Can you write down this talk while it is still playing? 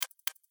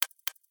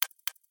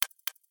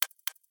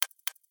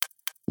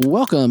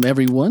Welcome,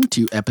 everyone,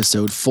 to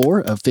episode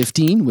 4 of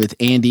 15 with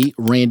Andy,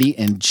 Randy,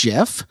 and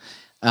Jeff.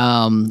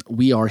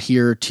 We are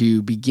here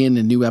to begin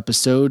a new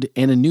episode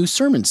and a new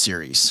sermon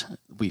series.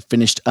 We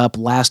finished up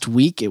last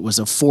week. It was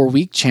a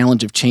 4-week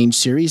Challenge of Change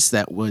series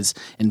that was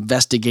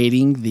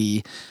investigating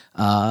the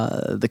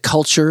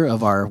culture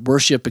of our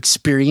worship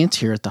experience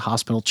here at the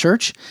Hospital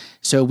Church.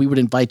 So we would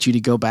invite you to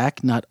go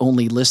back, not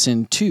only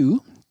listen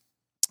to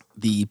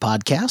the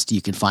podcast,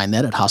 you can find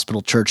that at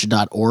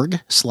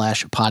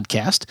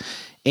hospitalchurch.org/podcast.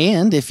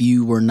 And if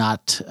you were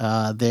not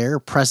there,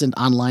 present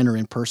online or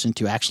in person,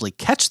 to actually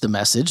catch the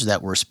message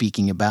that we're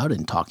speaking about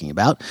and talking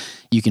about,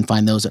 you can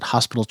find those at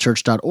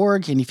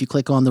hospitalchurch.org. And if you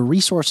click on the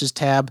resources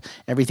tab,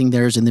 everything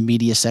there is in the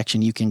media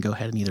section. You can go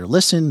ahead and either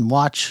listen,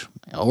 watch,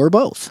 or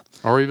both.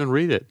 Or even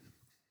read it.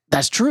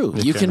 That's true.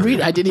 You can read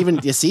it. I didn't even,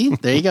 you see?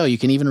 There you go. You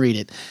can even read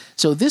it.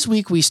 So this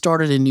week we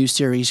started a new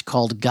series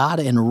called God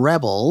and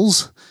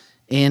Rebels.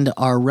 And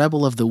our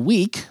rebel of the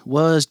week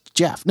was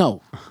Jeff.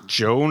 No.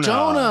 Jonah.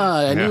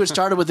 I knew it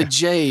started with a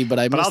J, but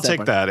I missed that. But I'll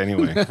take that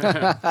anyway.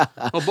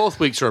 Well, both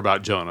weeks are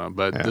about Jonah,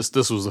 but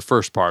this was the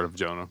first part of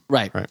Jonah.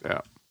 Right.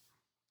 Yeah.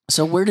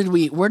 So where did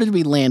we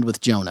land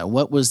with Jonah?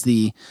 What was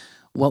the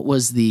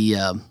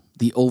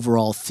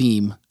overall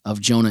theme of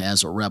Jonah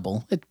as a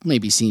rebel? It may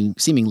be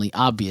seemingly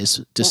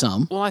obvious to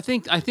some. Well, I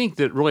think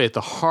that really at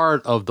the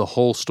heart of the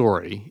whole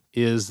story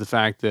is the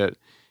fact that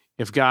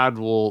if God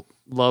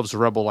loves a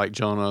rebel like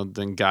Jonah,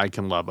 then God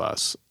can love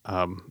us,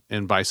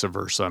 and vice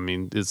versa. I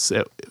mean,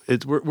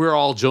 we're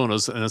all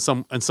Jonahs and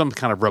some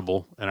kind of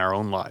rebel in our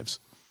own lives.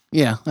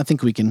 Yeah, I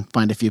think we can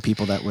find a few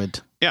people that would.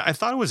 Yeah, I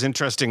thought it was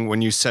interesting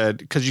when you said,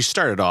 because you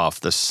started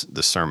off the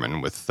sermon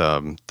with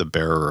the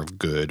bearer of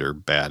good or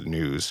bad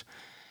news,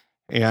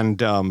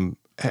 and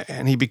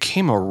he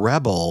became a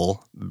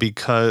rebel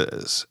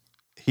because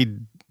he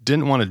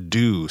didn't want to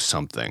do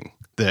something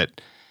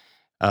that.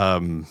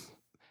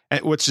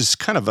 Which is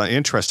kind of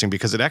interesting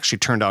because it actually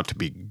turned out to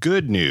be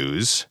good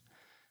news,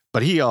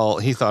 but he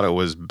thought it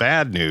was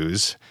bad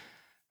news.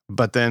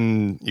 But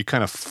then you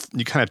kind of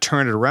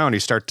turn it around. You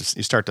start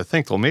to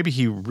think, well, maybe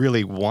he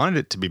really wanted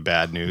it to be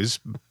bad news,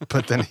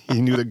 but then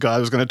he knew that God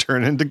was going to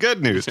turn it into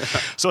good news. Yeah.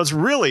 So it's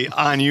really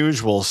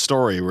unusual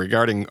story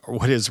regarding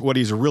what he's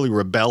really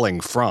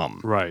rebelling from.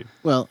 Right.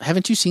 Well,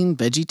 haven't you seen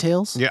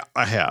VeggieTales? Yeah,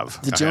 I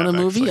have. The Jonah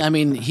movie? Actually. I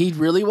mean, he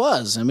really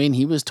was. I mean,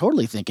 he was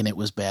totally thinking it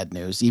was bad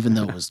news, even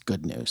though it was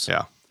good news.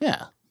 Yeah.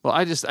 Yeah. Well,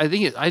 I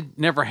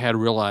never had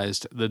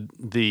realized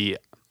the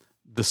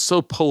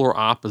so polar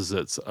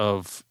opposites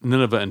of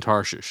Nineveh and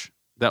Tarshish.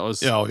 That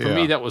was for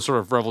me. That was sort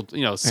of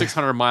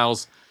 600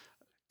 miles,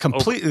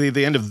 completely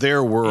the end of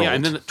their world. Yeah,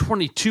 and then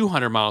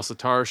 2,200 miles to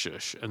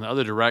Tarshish in the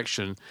other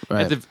direction,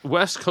 at the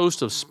west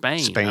coast of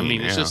Spain. I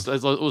mean, it's just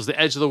it was the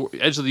edge of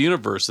the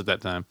universe at that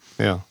time.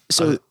 Yeah.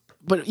 So.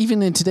 But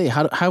even in today,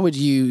 how would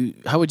you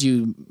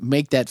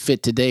make that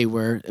fit today?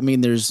 Where I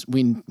mean,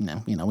 we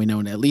know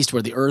at least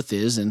where the Earth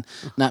is, and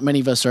not many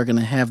of us are going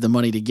to have the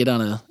money to get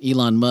on a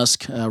Elon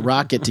Musk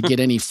rocket to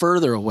get any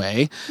further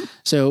away.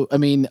 So I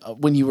mean,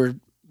 when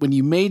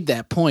you made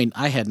that point,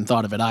 I hadn't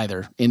thought of it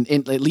either, in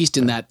at least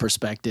in that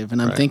perspective. And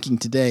I'm thinking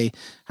today,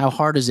 how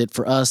hard is it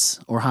for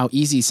us, or how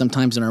easy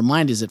sometimes in our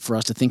mind is it for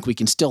us to think we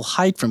can still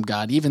hide from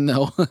God, even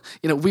though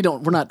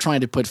we're not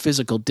trying to put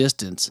physical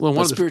distance,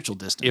 but spiritual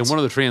distance. In one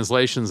of the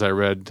translations I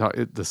read,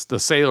 the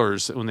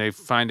sailors, when they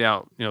find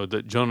out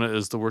that Jonah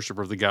is the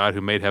worshiper of the God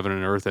who made heaven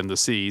and earth and the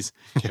seas,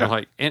 they're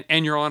like,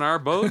 and you're on our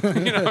boat,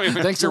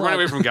 Thanks you're running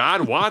away from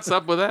God. What's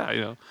up with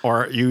that?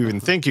 Or you even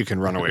think you can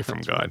run away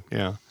from God?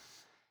 Yeah.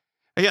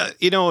 Yeah,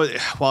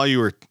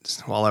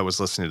 while I was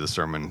listening to the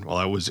sermon, while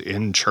I was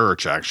in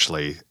church,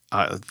 actually,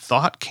 a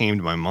thought came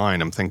to my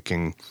mind. I'm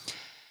thinking,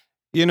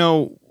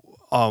 we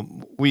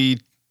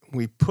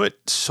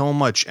put so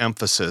much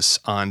emphasis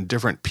on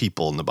different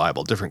people in the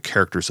Bible, different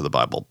characters of the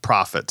Bible,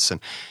 prophets,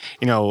 and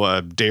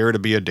dare to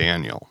be a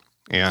Daniel,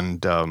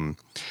 and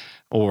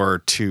or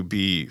to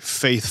be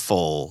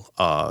faithful,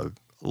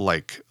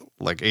 like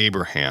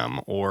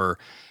Abraham, or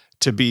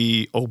to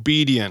be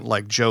obedient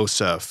like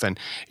Joseph. And,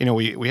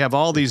 we have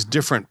all these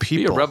different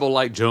people. Be a rebel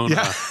like Jonah.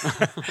 Yeah.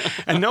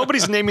 And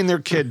nobody's naming their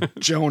kid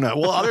Jonah.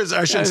 Well, others,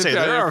 I should say,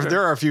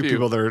 there are a few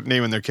people that are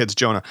naming their kids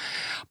Jonah.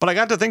 But I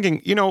got to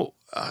thinking,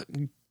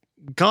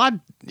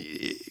 God,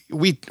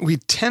 we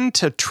tend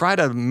to try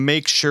to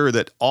make sure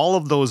that all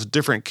of those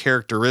different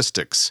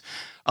characteristics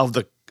of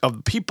the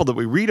people that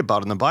we read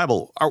about in the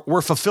Bible,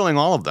 we're fulfilling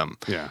all of them.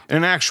 Yeah.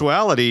 In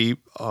actuality,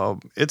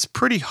 it's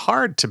pretty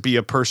hard to be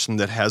a person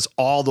that has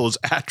all those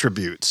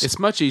attributes. It's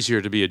much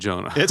easier to be a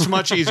Jonah. It's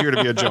much easier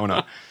to be a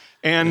Jonah.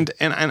 And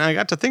I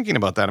got to thinking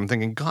about that. I'm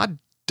thinking, God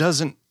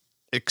doesn't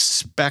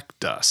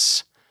expect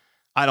us.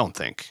 I don't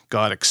think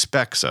God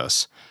expects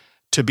us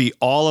to be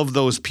all of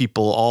those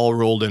people all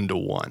rolled into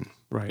one.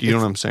 Right. Do you know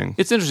what I'm saying?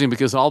 It's interesting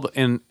because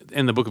in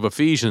the book of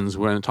Ephesians,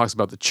 when it talks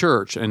about the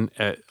church and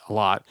a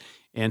lot,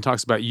 and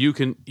talks about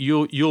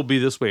you'll be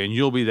this way and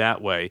you'll be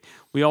that way.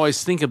 We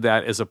always think of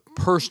that as a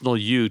personal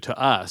you to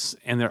us,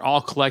 and they're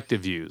all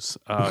collective yous.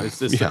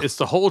 It's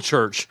the whole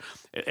church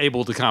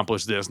able to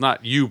accomplish this,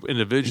 not you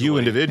individually. You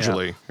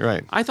individually,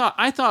 right. I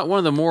thought one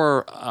of the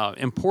more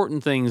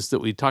important things that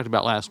we talked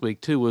about last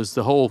week too was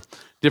the whole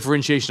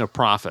differentiation of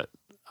prophet.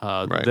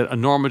 That a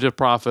normative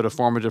prophet, a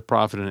formative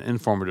prophet, and an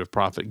informative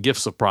prophet,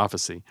 gifts of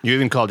prophecy. You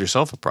even called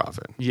yourself a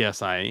prophet.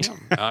 Yes, I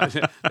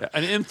am.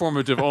 An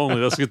informative only.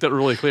 Let's get that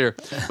really clear.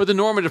 But the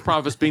normative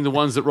prophets being the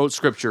ones that wrote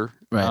Scripture,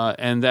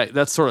 and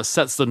that sort of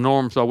sets the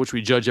norms by which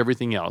we judge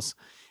everything else.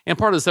 And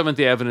part of the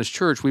Seventh-day Adventist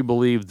Church, we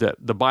believe that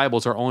the Bible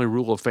is our only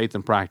rule of faith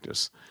and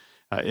practice.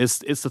 It's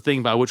the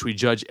thing by which we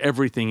judge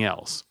everything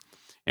else.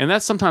 And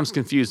that's sometimes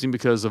confusing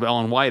because of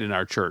Ellen White in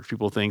our church.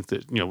 People think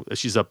that,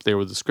 she's up there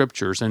with the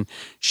Scriptures, and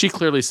she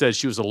clearly said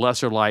she was a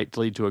lesser light to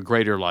lead to a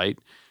greater light.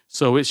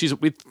 So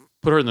we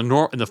put her in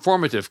the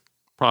formative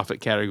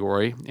prophet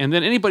category. And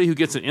then anybody who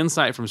gets an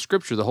insight from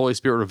Scripture, the Holy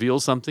Spirit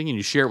reveals something, and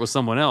you share it with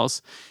someone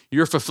else,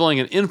 you're fulfilling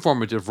an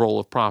informative role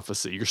of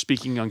prophecy. You're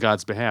speaking on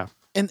God's behalf.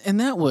 And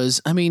that was,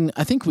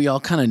 I think we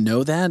all kind of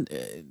know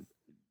that,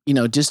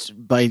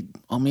 just by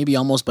maybe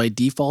almost by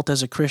default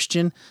as a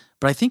Christian.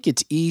 But I think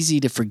it's easy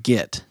to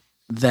forget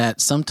that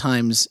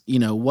sometimes,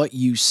 what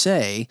you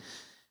say,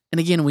 and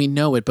again, we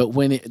know it, but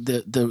when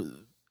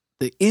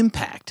the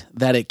impact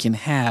that it can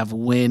have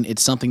when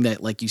it's something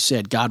that, like you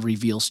said, God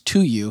reveals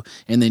to you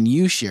and then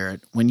you share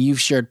it, when you've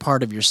shared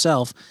part of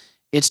yourself,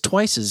 it's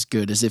twice as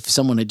good as if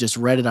someone had just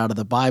read it out of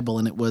the Bible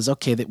and it was,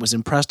 okay, that was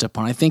impressed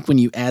upon. I think when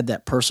you add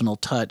that personal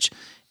touch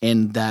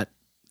and that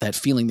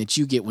feeling that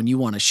you get when you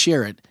want to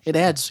share it, it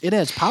adds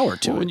power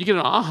to it. When you get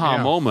an aha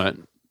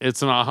moment,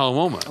 it's an aha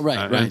moment.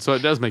 Right. And so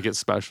it does make it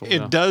special.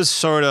 It does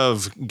sort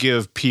of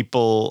give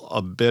people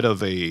a bit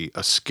of a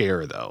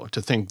scare, though,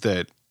 to think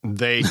that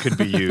they could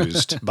be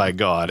used by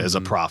God as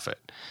a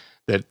prophet.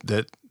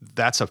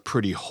 That's a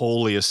pretty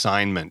holy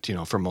assignment,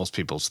 for most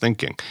people's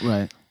thinking.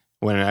 Right.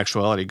 When in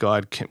actuality,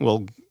 God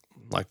can,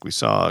 like we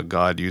saw,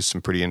 God used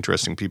some pretty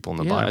interesting people in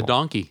the Bible. A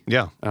donkey.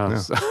 Yeah.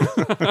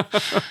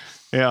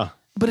 Yeah.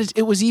 But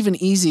it was even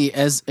easy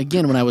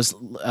when I was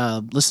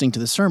listening to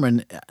the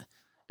sermon,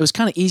 it was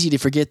kind of easy to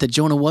forget that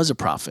Jonah was a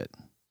prophet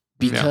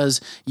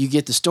because you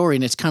get the story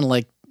and it's kind of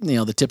like,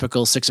 the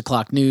typical 6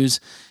 o'clock news,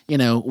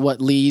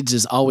 what leads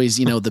is always,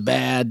 the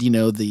bad,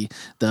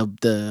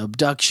 the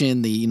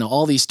abduction,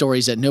 all these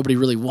stories that nobody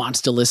really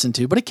wants to listen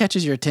to, but it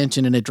catches your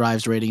attention and it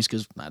drives ratings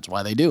because that's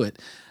why they do it.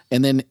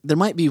 And then there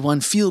might be one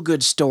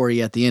feel-good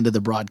story at the end of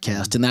the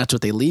broadcast, and that's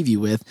what they leave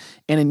you with.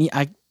 And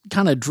I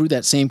kind of drew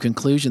that same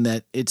conclusion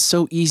that it's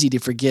so easy to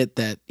forget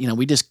that,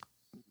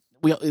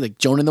 we like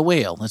Jonah and the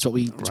whale. That's what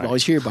we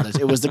always hear about.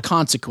 It was the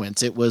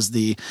consequence. It was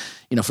the,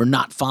 for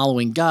not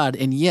following God.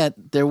 And yet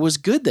there was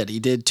good that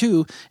he did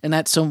too. And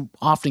that so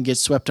often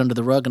gets swept under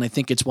the rug. And I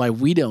think it's why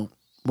we're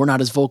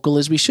not as vocal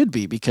as we should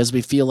be, because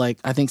I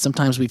think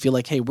sometimes we feel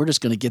like, hey, we're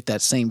just going to get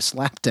that same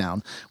slap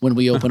down when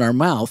we open our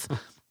mouth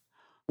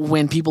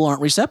when people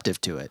aren't receptive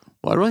to it.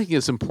 Well, I really think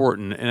it's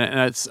important. And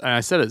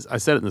I said it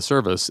in the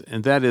service.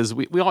 And that is,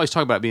 we always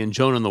talk about being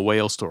Jonah and the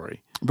whale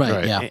story.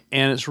 Right. Yeah.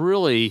 And it's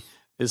really,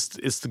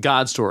 it's the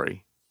God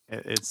story.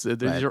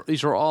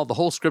 These are all, the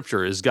whole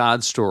Scripture is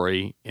God's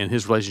story and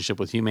His relationship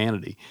with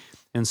humanity.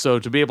 And so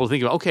to be able to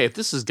think about, okay, if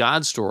this is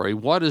God's story,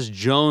 what does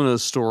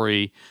Jonah's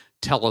story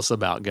tell us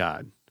about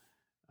God?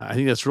 I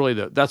think that's really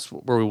that's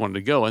where we wanted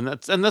to go, and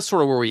that's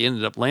sort of where we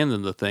ended up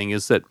landing the thing,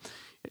 is that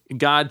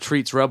God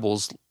treats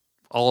rebels,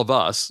 all of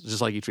us,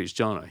 just like He treats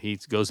Jonah. He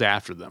goes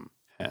after them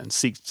and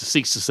seeks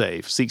to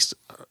save,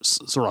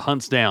 sort of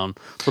hunts down,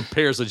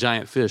 prepares a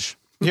giant fish.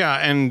 Yeah,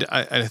 and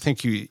I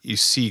think you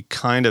see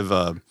kind of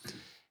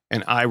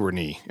an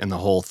irony in the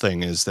whole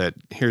thing, is that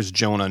here's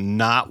Jonah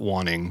not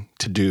wanting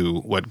to do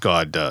what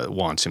God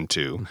wants him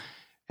to,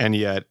 and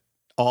yet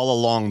all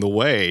along the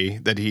way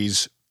that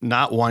he's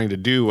not wanting to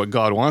do what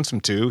God wants him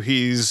to,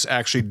 he's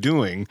actually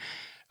doing,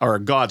 or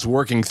God's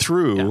working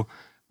through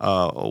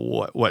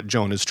what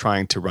Jonah's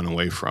trying to run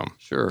away from.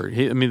 Sure.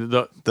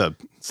 The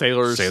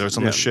sailors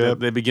on the ship,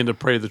 they begin to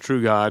pray to the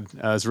true God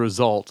as a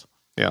result.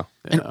 Yeah.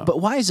 But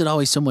why is it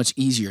always so much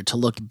easier to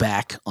look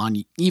back on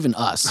even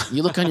us?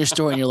 You look on your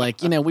story and you're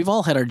like, we've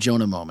all had our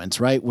Jonah moments,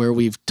 right? Where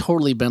we've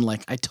totally been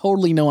like, I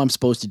totally know I'm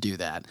supposed to do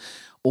that.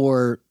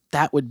 Or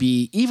that would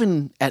be,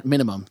 even at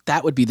minimum,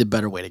 that would be the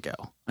better way to go.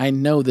 I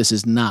know this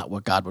is not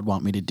what God would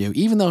want me to do,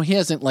 even though He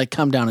hasn't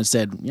come down and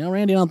said,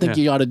 Randy, I don't think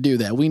you ought to do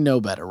that. We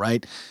know better,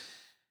 right?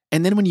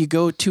 And then when you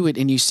go to it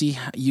and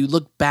you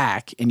look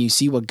back and you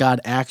see what God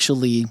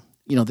actually,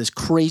 this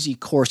crazy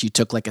course you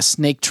took, like a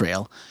snake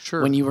trail,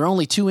 sure, when you were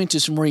only 2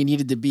 inches from where you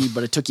needed to be,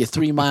 but it took you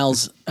 3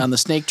 miles on the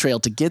snake trail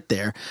to get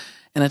there.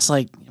 And it's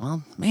like,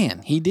 well,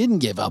 man, He didn't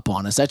give up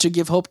on us. That should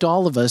give hope to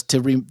all of us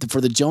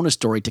for the Jonah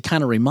story to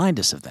kind of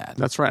remind us of that.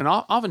 That's right. And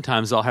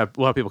oftentimes we'll have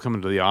people come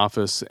into the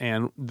office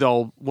and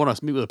they'll want us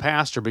to meet with a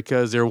pastor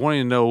because they're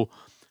wanting to know,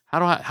 how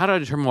do I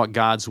determine what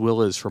God's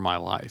will is for my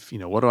life?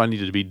 What do I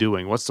need to be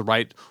doing? What's the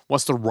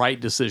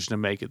right decision to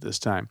make at this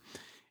time?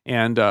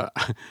 And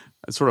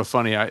it's sort of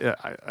funny.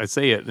 I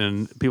say it,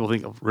 and people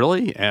think,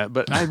 really?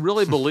 But I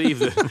really believe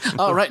that.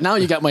 Oh, right. Now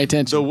you got my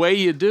attention. The way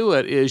you do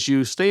it is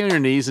you stay on your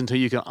knees until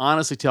you can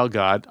honestly tell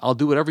God, I'll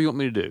do whatever you want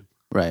me to do.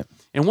 Right.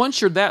 And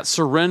once you're that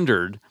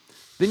surrendered,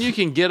 then you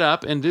can get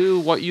up and do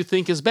what you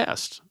think is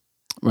best.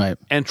 Right.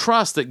 And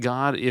trust that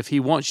God, if he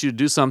wants you to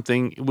do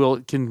something,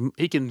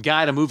 he can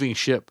guide a moving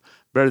ship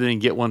better than he can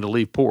get one to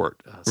leave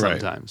port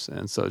sometimes. Right.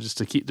 And so just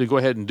to go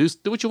ahead and do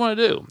what you want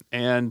to do,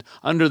 and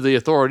under the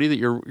authority that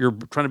you're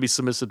trying to be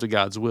submissive to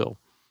God's will.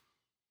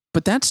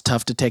 But that's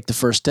tough to take the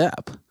first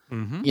step.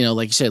 Mm-hmm.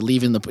 Like you said,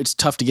 it's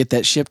tough to get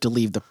that ship to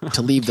leave the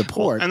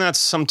port. Well, and that's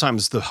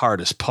sometimes the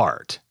hardest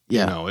part.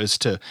 Yeah.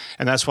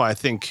 And that's why I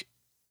think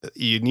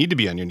you need to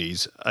be on your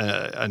knees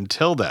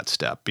until that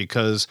step,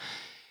 because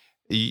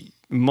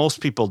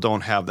most people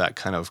don't have that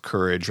kind of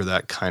courage or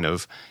that kind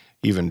of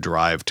even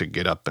drive to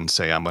get up and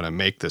say, I'm going to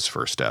make this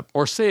first step.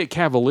 Or say it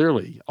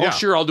cavalierly. Oh,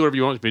 sure, I'll do whatever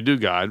you want me to do,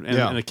 God.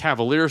 And the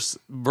cavalier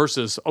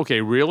versus,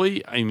 okay,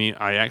 really? I mean,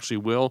 I actually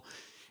will.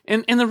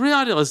 And the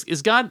reality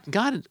is God,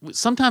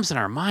 sometimes in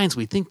our minds,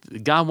 we think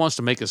that God wants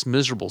to make us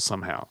miserable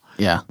somehow.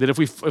 Yeah. That if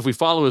we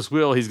follow his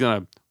will, he's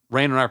going to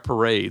rain on our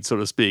parade, so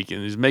to speak,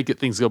 and he's making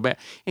things go bad.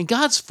 And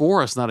God's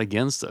for us, not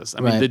against us.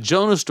 I mean, the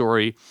Jonah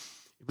story,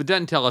 if it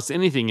doesn't tell us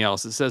anything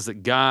else, it says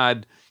that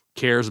God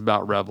cares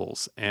about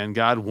rebels and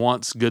God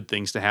wants good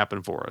things to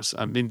happen for us.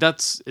 I mean,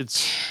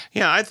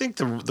 I think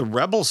the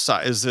rebel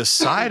side is this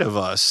side of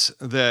us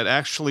that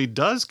actually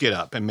does get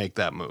up and make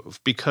that move,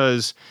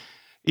 because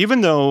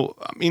even though,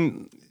 I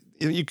mean,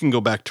 you can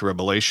go back to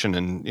Revelation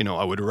and,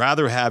 I would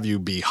rather have you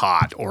be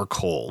hot or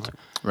cold.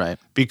 Right.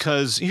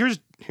 Because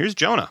here's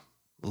Jonah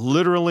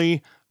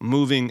literally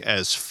moving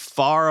as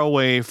far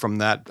away from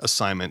that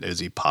assignment as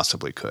he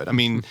possibly could. I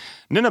mean,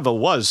 Nineveh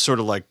was sort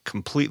of like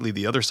completely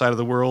the other side of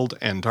the world,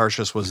 and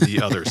Tarshish was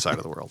the other side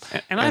of the world.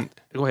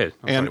 Go ahead.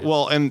 And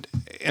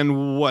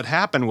what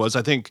happened was,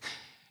 I think,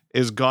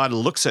 is God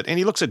looks at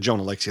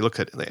Jonah like he looked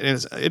at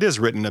it is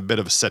written a bit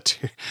of a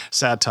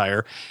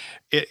satire.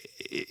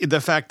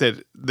 The fact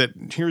that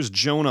here's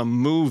Jonah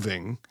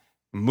moving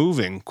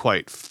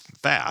quite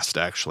fast,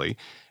 actually.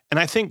 And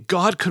I think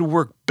God could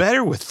work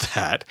better with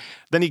that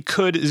than he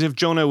could as if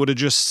Jonah would have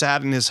just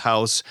sat in his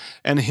house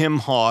and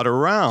him-hawed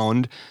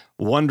around,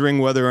 wondering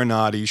whether or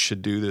not he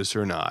should do this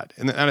or not.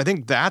 And I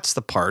think that's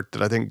the part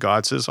that I think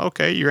God says,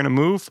 okay, you're going to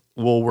move,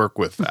 we'll work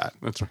with that.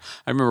 That's right.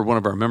 I remember one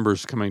of our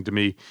members coming to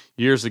me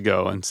years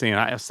ago and saying,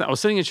 I was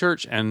sitting in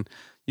church and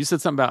you said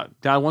something about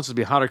God wants us to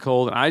be hot or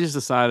cold, and I just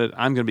decided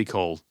I'm going to be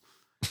cold.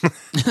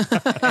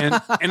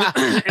 and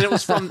it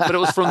was from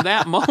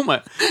that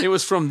moment. It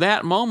was from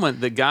that moment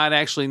that God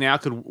actually now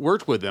could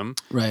work with him,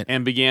 right,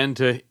 and began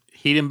to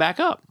heat him back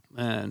up.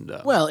 And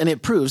and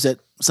it proves that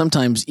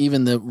sometimes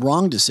even the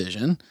wrong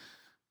decision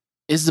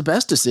is the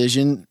best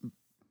decision.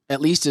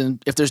 At least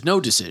if there's no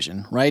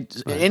decision, right?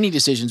 Any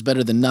decision is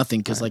better than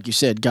nothing, because, like you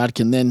said, God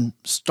can then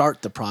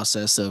start the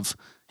process of,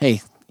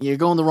 hey, you're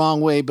going the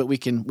wrong way, but we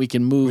can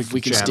move,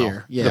 we can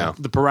steer. Yeah.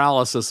 The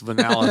paralysis of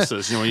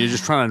analysis. You're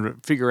just trying to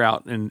figure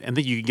out and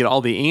think you can get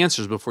all the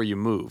answers before you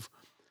move.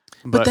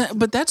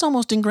 But that's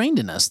almost ingrained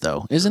in us,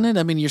 though, isn't it?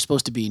 I mean, you're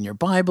supposed to be in your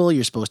Bible,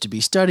 you're supposed to be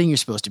studying, you're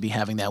supposed to be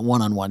having that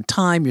one-on-one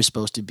time, you're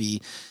supposed to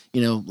be,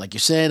 like you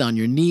said, on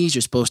your knees,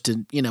 you're supposed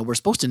to, we're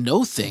supposed to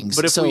know things.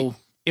 But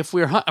if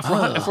we're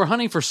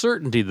hunting for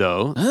certainty,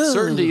 though,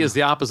 certainty is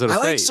the opposite of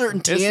faith. I like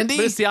certainty, Andy.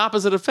 But it's the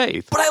opposite of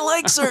faith. But I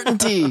like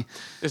certainty.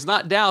 It's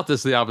not doubt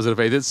that's the opposite of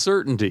faith. It's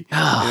certainty.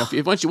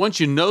 Once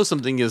you know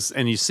something is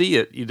and you see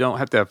it, you don't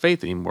have to have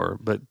faith anymore.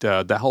 But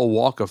that whole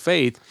walk of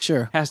faith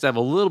has to have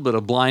a little bit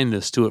of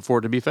blindness to it for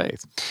it to be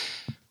faith.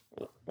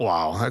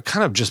 Wow, that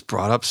kind of just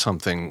brought up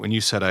something when you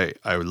said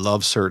I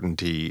love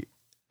certainty,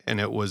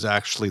 and it was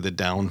actually the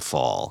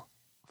downfall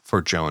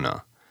for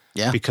Jonah.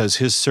 Yeah, because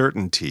his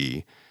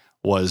certainty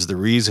was the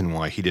reason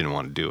why he didn't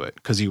want to do it,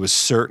 because he was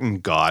certain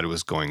God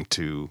was going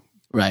to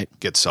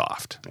get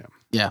soft.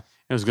 Yeah.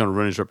 It was going to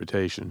ruin his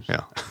reputation.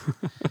 Yeah.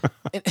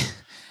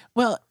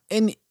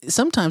 And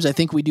sometimes I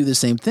think we do the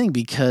same thing,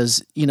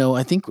 because,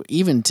 I think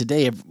even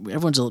today,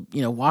 everyone's,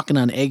 walking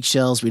on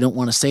eggshells. We don't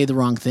want to say the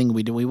wrong thing.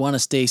 We want to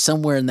stay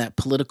somewhere in that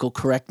political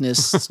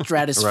correctness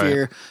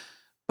stratosphere,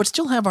 but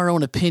still have our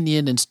own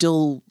opinion and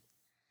still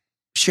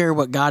share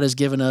what God has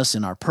given us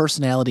and our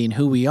personality and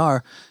who we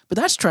are. But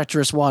that's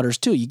treacherous waters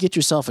too. You get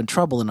yourself in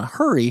trouble in a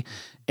hurry,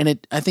 and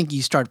I think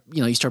you start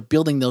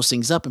building those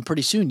things up, and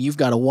pretty soon you've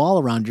got a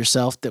wall around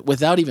yourself that,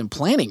 without even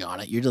planning on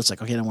it, you're just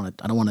like, okay, I don't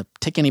want to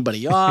tick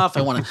anybody off.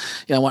 I want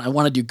to, I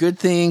want to do good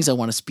things. I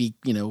want to speak,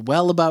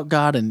 well about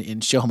God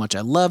and show how much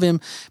I love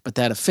him, but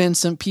that offends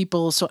some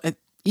people. So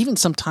even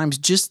sometimes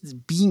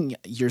just being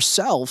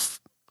yourself,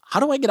 how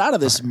do I get out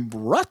of this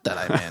rut that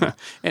I'm in?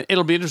 And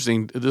it'll be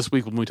interesting this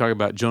week when we talk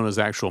about Jonah's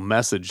actual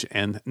message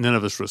and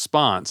Nineveh's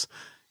response,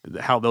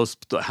 how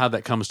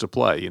that comes to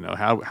play.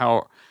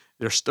 How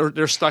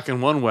they're stuck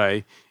in one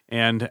way,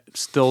 and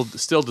still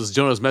does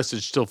Jonah's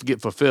message still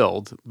get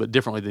fulfilled, but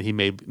differently than he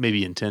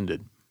maybe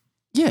intended.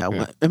 Yeah,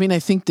 well, I mean, I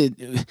think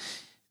that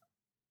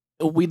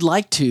we'd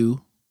like to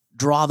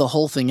draw the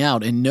whole thing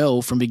out and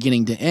know from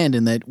beginning to end,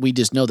 and that we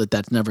just know that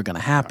that's never going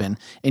to happen.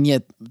 And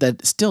yet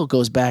that still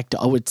goes back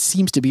to, it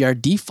seems to be our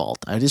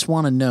default. I just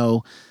want to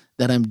know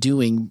that I'm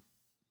doing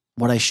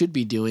what I should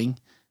be doing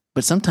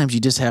but sometimes you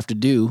just have to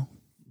do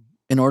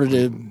in order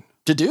to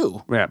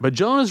do. Yeah, but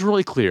Jonah is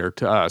really clear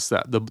to us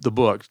that the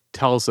book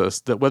tells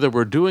us that whether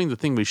we're doing the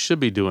thing we should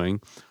be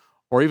doing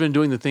or even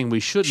doing the thing we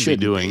shouldn't be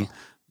doing,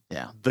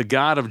 the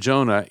God of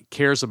Jonah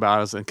cares about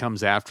us and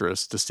comes after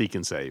us to seek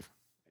and save.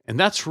 And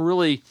that's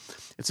really,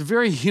 it's a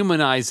very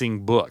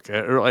humanizing book.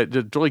 It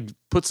really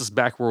puts us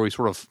back where we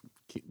sort of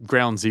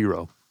ground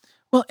zero.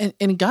 Well,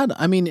 and God,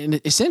 I mean,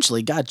 and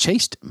essentially God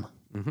chased him.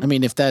 I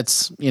mean, if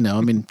that's,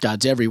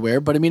 God's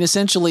everywhere, but I mean,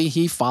 essentially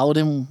he followed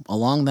him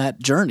along that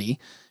journey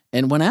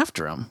and went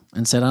after him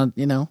and said, I'm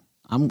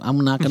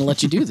not going to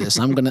let you do this.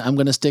 I'm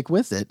going to stick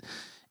with it.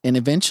 And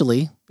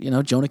eventually,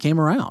 Jonah came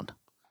around.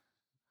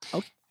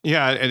 Okay.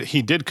 Yeah,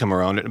 he did come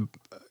around.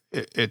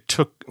 It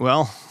took,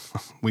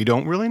 we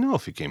don't really know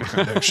if he came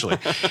around actually,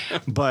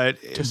 but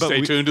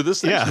stay tuned to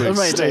this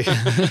next week.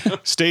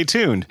 Stay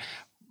tuned.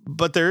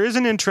 But there is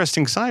an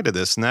interesting side to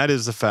this, and that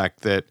is the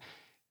fact that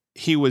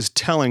he was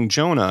telling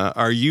Jonah,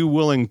 are you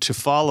willing to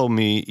follow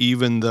me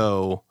even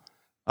though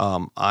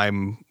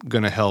I'm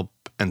going to help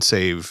and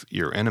save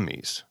your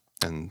enemies?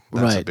 And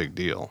that's a big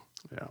deal.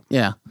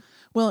 Yeah.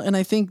 Well, and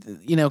I think,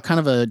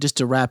 kind of just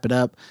to wrap it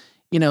up,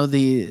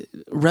 the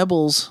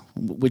rebels,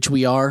 which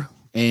we are,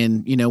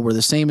 and, we're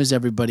the same as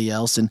everybody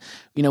else. And,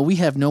 we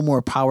have no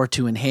more power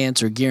to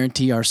enhance or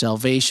guarantee our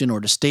salvation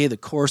or to stay the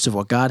course of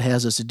what God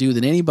has us to do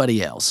than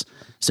anybody else.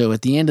 So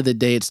at the end of the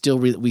day, it's still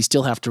we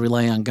still have to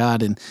rely on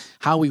God, and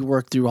how we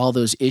work through all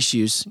those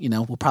issues,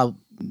 will probably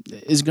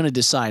is going to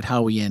decide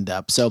how we end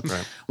up. So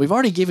we've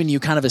already given you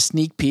kind of a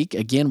sneak peek.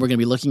 Again, we're going to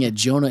be looking at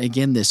Jonah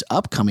again this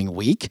upcoming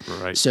week.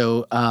 Right.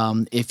 So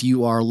if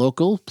you are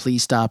local,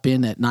 please stop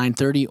in at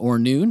 9:30 or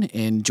noon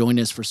and join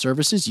us for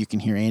services. You can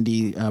hear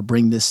Andy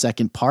bring this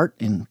second part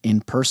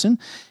in person.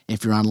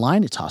 If you're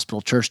online, it's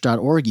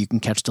hospitalchurch.org. You can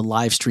catch the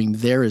live stream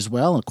there as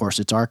well. And of course,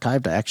 it's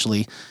archived. I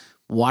actually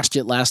watched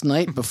it last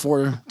night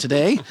before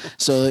today,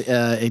 so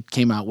it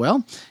came out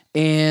well.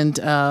 And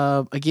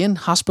again,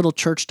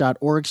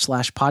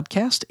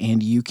 hospitalchurch.org/podcast,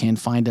 and you can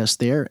find us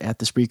there at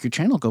the Spreaker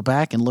channel. Go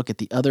back and look at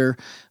the other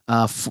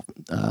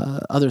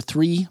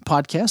 3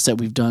 podcasts that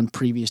we've done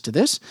previous to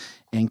this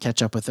and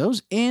catch up with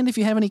those. And if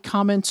you have any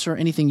comments or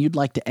anything you'd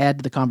like to add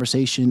to the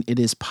conversation, it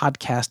is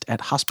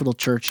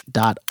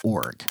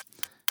podcast@hospitalchurch.org.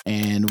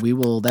 And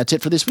that's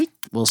it for this week.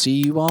 We'll see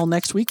you all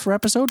next week for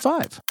episode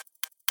 5.